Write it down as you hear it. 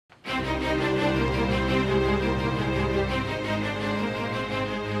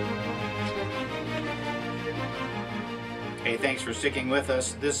Hey, thanks for sticking with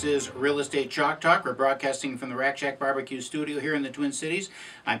us. This is Real Estate Chalk Talk. We're broadcasting from the Rack Shack Barbecue Studio here in the Twin Cities.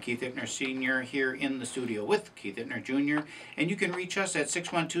 I'm Keith Hittner Sr. here in the studio with Keith Hittner Jr. And you can reach us at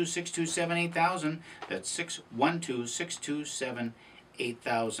 612-627-8000. That's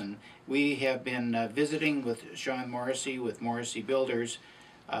 612-627-8000. We have been visiting with Sean Morrissey with Morrissey Builders.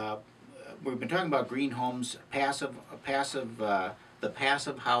 We've been talking about green homes, the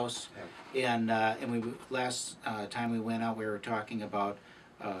passive house. And we last time we went out, we were talking about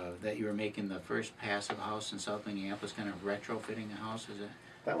that you were making the first passive house in South Minneapolis, kind of retrofitting a house. Is it?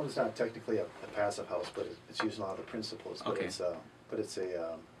 That one's not technically a passive house, but it's using a lot of the principles. But okay. It's I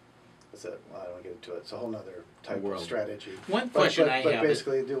don't want to get into it. It's a whole other type of strategy. One question I have. But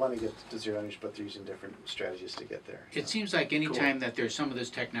basically, they do want to get to zero energy, but they're using different strategies to get there. It seems like any time that there's some of this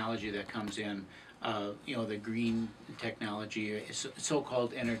technology that comes in, the green technology,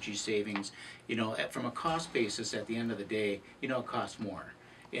 so-called energy savings, from a cost basis at the end of the day, it costs more.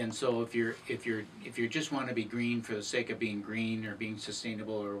 And so if you just want to be green for the sake of being green or being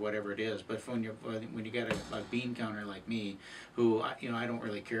sustainable or whatever it is, but when you got a bean counter like me, who I don't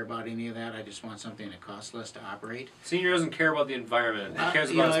really care about any of that. I just want something that costs less to operate. Senior doesn't care about the environment. He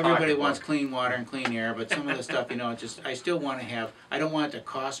cares about his everybody pocketbook. wants clean water and clean air, but some of the stuff, I still want to have. I don't want it to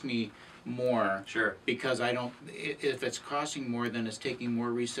cost me more. Sure. Because if it's costing more, then it's taking more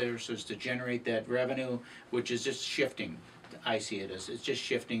resources to generate that revenue, which is just shifting. I see it as it's just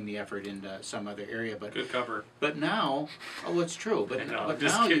shifting the effort into some other area. But good cover. But now, it's true. But now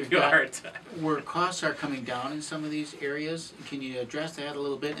you've got where costs are coming down in some of these areas. Can you address that a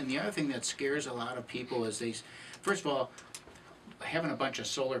little bit? And the other thing that scares a lot of people is first of all, having a bunch of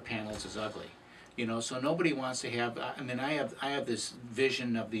solar panels is ugly. So nobody wants to have. I have this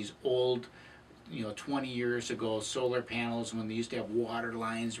vision of these old, 20 years ago solar panels when they used to have water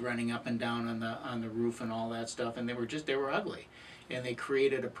lines running up and down on the roof and all that stuff, and they were ugly, and they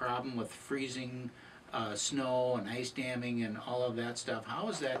created a problem with freezing snow and ice damming and all of that stuff. How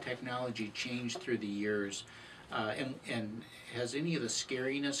has that technology changed through the years, and has any of the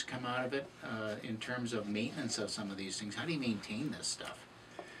scariness come out of it in terms of maintenance of some of these things? How do you maintain this stuff?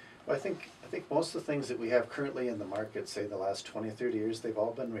 Well, I think most of the things that we have currently in the market, say the last 20, 30 years, they've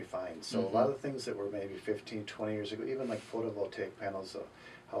all been refined. So a lot of the things that were maybe 15, 20 years ago, even like photovoltaic panels, a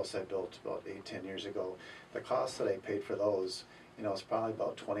house I built about 8, 10 years ago, the cost that I paid for those, is probably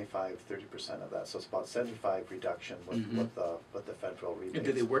about 25, 30% of that. So it's about 75 reduction with the federal rebates. And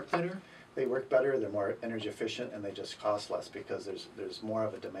do they work better? They work better, they're more energy efficient, and they just cost less because there's more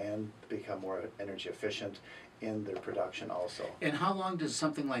of a demand to become more energy efficient in their production also. And how long does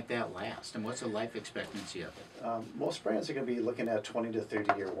something like that last, and what's the life expectancy of it? Most brands are going to be looking at 20 to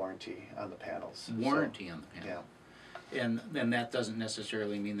 30 year warranty on the panels. Warranty on the panel? Yeah. And then that doesn't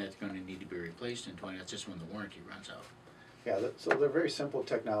necessarily mean that's going to need to be replaced in 20, that's just when the warranty runs out. Yeah, so they're very simple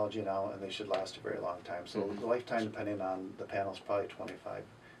technology now, and they should last a very long time. So the lifetime, depending on the panel, is probably 25,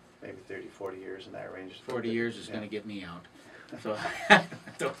 maybe 30, 40 years in that range. 40 years is going to get me out. So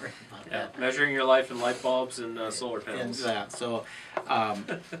don't worry about that. Measuring your life in light bulbs and solar panels. And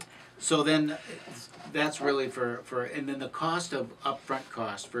so then that's really for and then the cost of upfront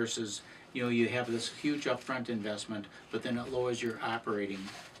cost versus you have this huge upfront investment, but then it lowers your operating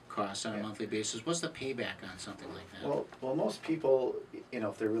costs on a monthly basis. What's the payback on something like that? Well, most people,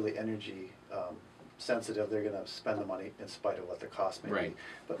 if they're really energy sensitive, they're going to spend the money in spite of what the cost may be.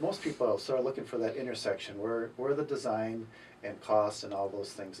 But most people are looking for that intersection where the design and cost and all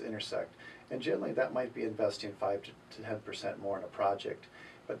those things intersect. And generally that might be investing 5 to 10% more in a project.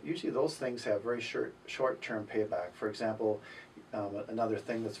 But usually those things have very short-term payback. For example, another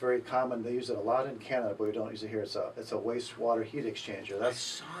thing that's very common, they use it a lot in Canada, but we don't use it here, it's a wastewater heat exchanger. I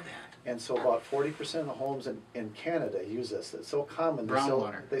saw that. And so about 40% of the homes in Canada use this. It's so common.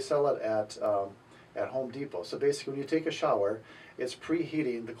 They sell it at Home Depot. So basically when you take a shower, it's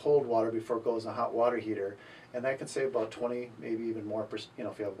preheating the cold water before it goes in a hot water heater, and that can save about 20, maybe even more, if you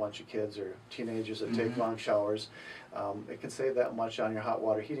have a bunch of kids or teenagers that take long showers. It can save that much on your hot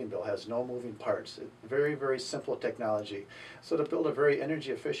water heating bill. It has no moving parts. Very, very simple technology. So to build a very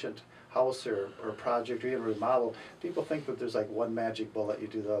energy efficient house or project or even remodel, people think that there's like one magic bullet. You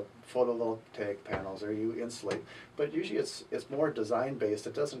do the photovoltaic panels or you insulate, but usually it's more design based.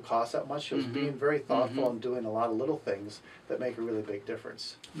 It doesn't cost that much. It's being very thoughtful and doing a lot of little things that make a really big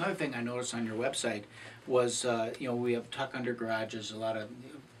difference. Another thing I noticed on your website was we have tuck under garages. A lot of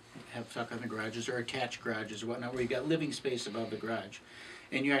have tuck under garages or attached garages or whatnot, where you got living space above the garage,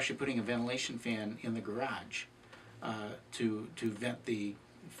 and you're actually putting a ventilation fan in the garage to vent the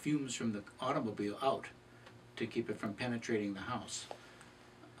fumes from the automobile out to keep it from penetrating the house.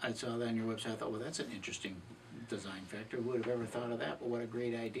 I saw that on your website. I thought, well, that's an interesting design factor. Who would have ever thought of that? But what a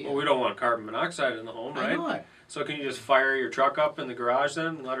great idea. Well, we don't want carbon monoxide in the home, right? I know it. So can you just fire your truck up in the garage then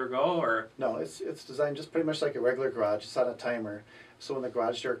and let her go, or? No, it's designed just pretty much like a regular garage. It's on a timer. So when the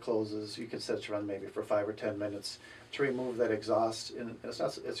garage door closes, you can set it to run maybe for 5 or 10 minutes to remove that exhaust. And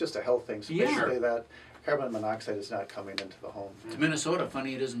it's just a health thing. So Yeah. basically that carbon monoxide is not coming into the home. To Minnesota,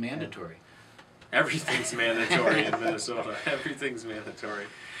 funny it isn't mandatory. Everything's mandatory in Minnesota. Everything's mandatory.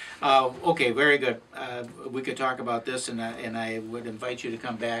 Okay, very good. We could talk about this, and I would invite you to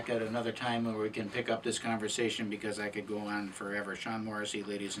come back at another time where we can pick up this conversation, because I could go on forever. Sean Morrissey,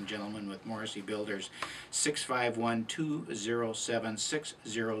 ladies and gentlemen, with Morrissey Builders,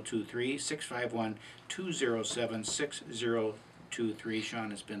 651-207-6023, 651-207-6023.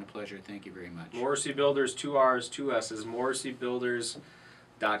 Sean, it's been a pleasure. Thank you very much. Morrissey Builders, 2 R's, 2 S's,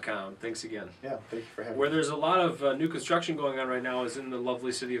 morrisseybuilders.com. Thanks again. Yeah, thank you for having Where me. there's a lot of new construction going on right now is in the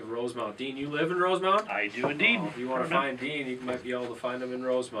lovely city of Rosemount. Dean, you live in Rosemount? I do indeed. If you want to find Dean, you might be able to find him in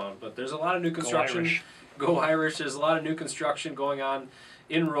Rosemount. But there's a lot of new construction. Irish. Go Irish. There's a lot of new construction going on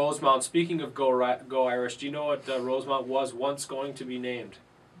in Rosemount. Speaking of Go Irish, do you know what Rosemount was once going to be named?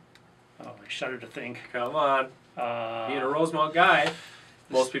 Oh, I shudder to think. Come on. Being a Rosemount guy,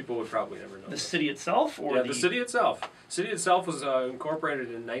 most people would probably never know The this. city itself, or Yeah, the city itself. City itself was incorporated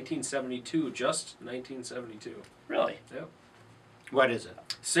in 1972, just 1972. Really? Yep. What is it?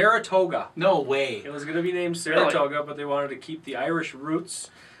 Saratoga. No way. It was going to be named Saratoga, but they wanted to keep the Irish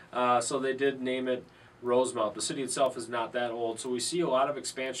roots, so they did name it Rosemount. The city itself is not that old, so we see a lot of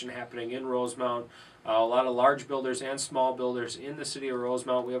expansion happening in Rosemount. A lot of large builders and small builders in the city of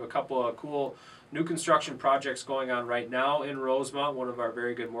Rosemount. We have a couple of cool new construction projects going on right now in Rosemount. One of our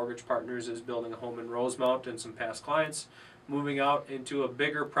very good mortgage partners is building a home in Rosemount, and some past clients moving out into a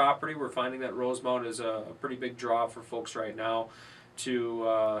bigger property. We're finding that Rosemount is a pretty big draw for folks right now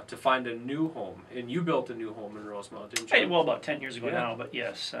to find a new home. And you built a new home in Rosemount, didn't you? Well, about 10 years ago now, but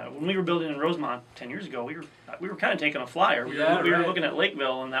yes. When we were building in Rosemount 10 years ago, we were kind of taking a flyer. We were looking at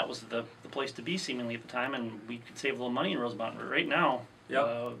Lakeville, and that was the place to be seemingly at the time, and we could save a little money in Rosemount. But right now,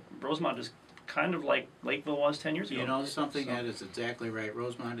 Rosemount is kind of like Lakeville was 10 years ago. You know something, that is exactly right.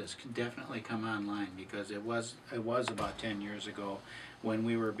 Rosemount has definitely come online, because it was about 10 years ago when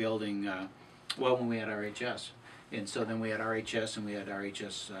we were building, when we had RHS. And so then we had RHS, and we had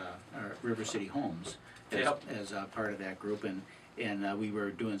RHS River City Homes as part of that group, and we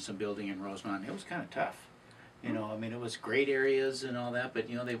were doing some building in Rosemount. It was kind of tough. You know, I mean, it was great areas and all that, but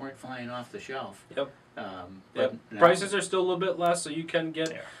you know, they weren't flying off the shelf. Yep. But prices are still a little bit less, so you can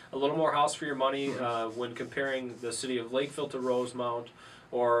get a little more house for your money when comparing the city of Lakeville to Rosemount,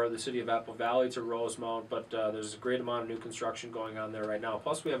 or the city of Apple Valley to Rosemount. But there's a great amount of new construction going on there right now.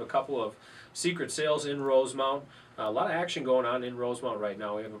 Plus, we have a couple of secret sales in Rosemount. A lot of action going on in Rosemount right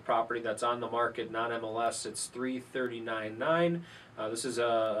now. We have a property that's on the market, non-MLS. It's $339,900. This is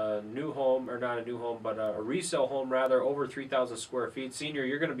a new home, or not a new home, but a resale home rather, over 3,000 square feet. Senior,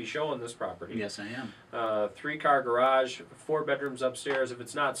 you're going to be showing this property. Yes, I am. 3-car garage, 4 bedrooms upstairs. If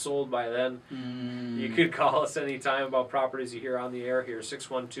it's not sold by then, you could call us anytime about properties you hear on the air here.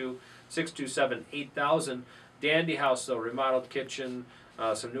 612-627-8000. Dandy house though, remodeled kitchen,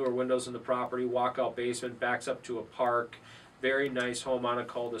 some newer windows in the property, walkout basement, backs up to a park. Very nice home on a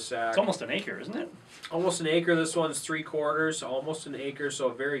cul-de-sac. It's almost an acre, isn't it? Almost an acre. This one's 3/4, almost an acre, so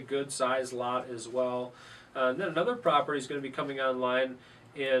a very good size lot as well. And then another property is going to be coming online.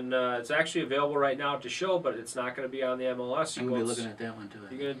 It's actually available right now to show, but it's not going to be on the MLS. I'm going to be looking at that one too.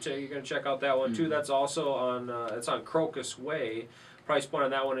 You're going to check out that one too. That's also on it's on Crocus Way. Price point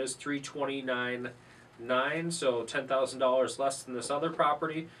on that one is $329,900, so $10,000 less than this other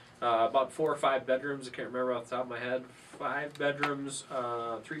property. About 4 or 5 bedrooms. I can't remember off the top of my head. 5 bedrooms,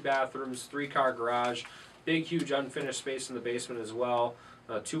 3 bathrooms, 3-car garage, big huge unfinished space in the basement as well.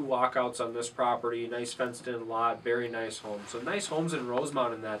 2 walkouts on this property. Nice fenced-in lot. Very nice home. So nice homes in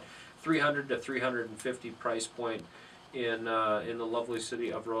Rosemount in that $300 to $350 price point in the lovely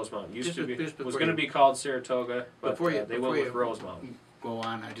city of Rosemount. Was going to be called Saratoga, but they went with Rosemount. Go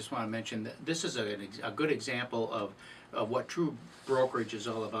on. I just want to mention that this is a good example of what true brokerage is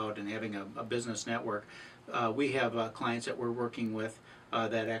all about, and having a business network. We have clients that we're working with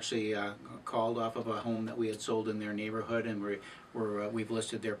that actually called off of a home that we had sold in their neighborhood, and we've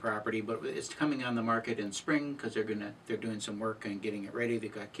listed their property, but it's coming on the market in spring because they're doing some work and getting it ready.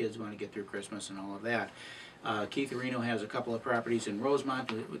 They've got kids who want to get through Christmas and all of that. Keith Areno has a couple of properties in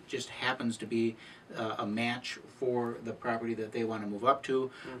Rosemount. It just happens to be a match for the property that they want to move up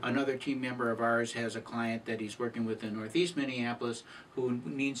to. Another team member of ours has a client that he's working with in Northeast Minneapolis who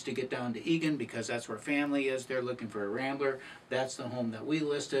needs to get down to Eagan because that's where family is. They're looking for a Rambler. That's the home that we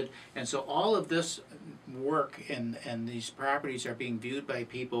listed. And so all of this work and these properties are being viewed by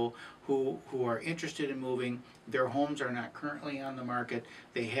people who are interested in moving. Their homes are not currently on the market.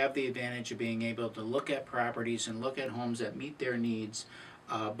 They have the advantage of being able to look at properties and look at homes that meet their needs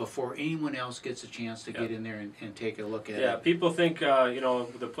before anyone else gets a chance to get in there and take a look at it. Yeah, people think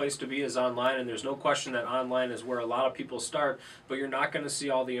the place to be is online, and there's no question that online is where a lot of people start, but you're not going to see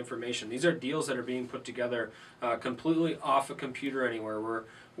all the information. These are deals that are being put together completely off a computer anywhere.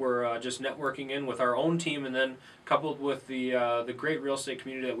 We're just networking in with our own team, and then coupled with the great real estate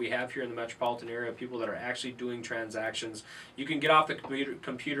community that we have here in the metropolitan area, people that are actually doing transactions. You can get off the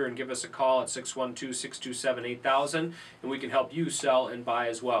computer and give us a call at 612-627-8000, and we can help you sell and buy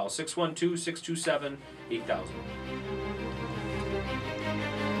as well. 612-627-8000.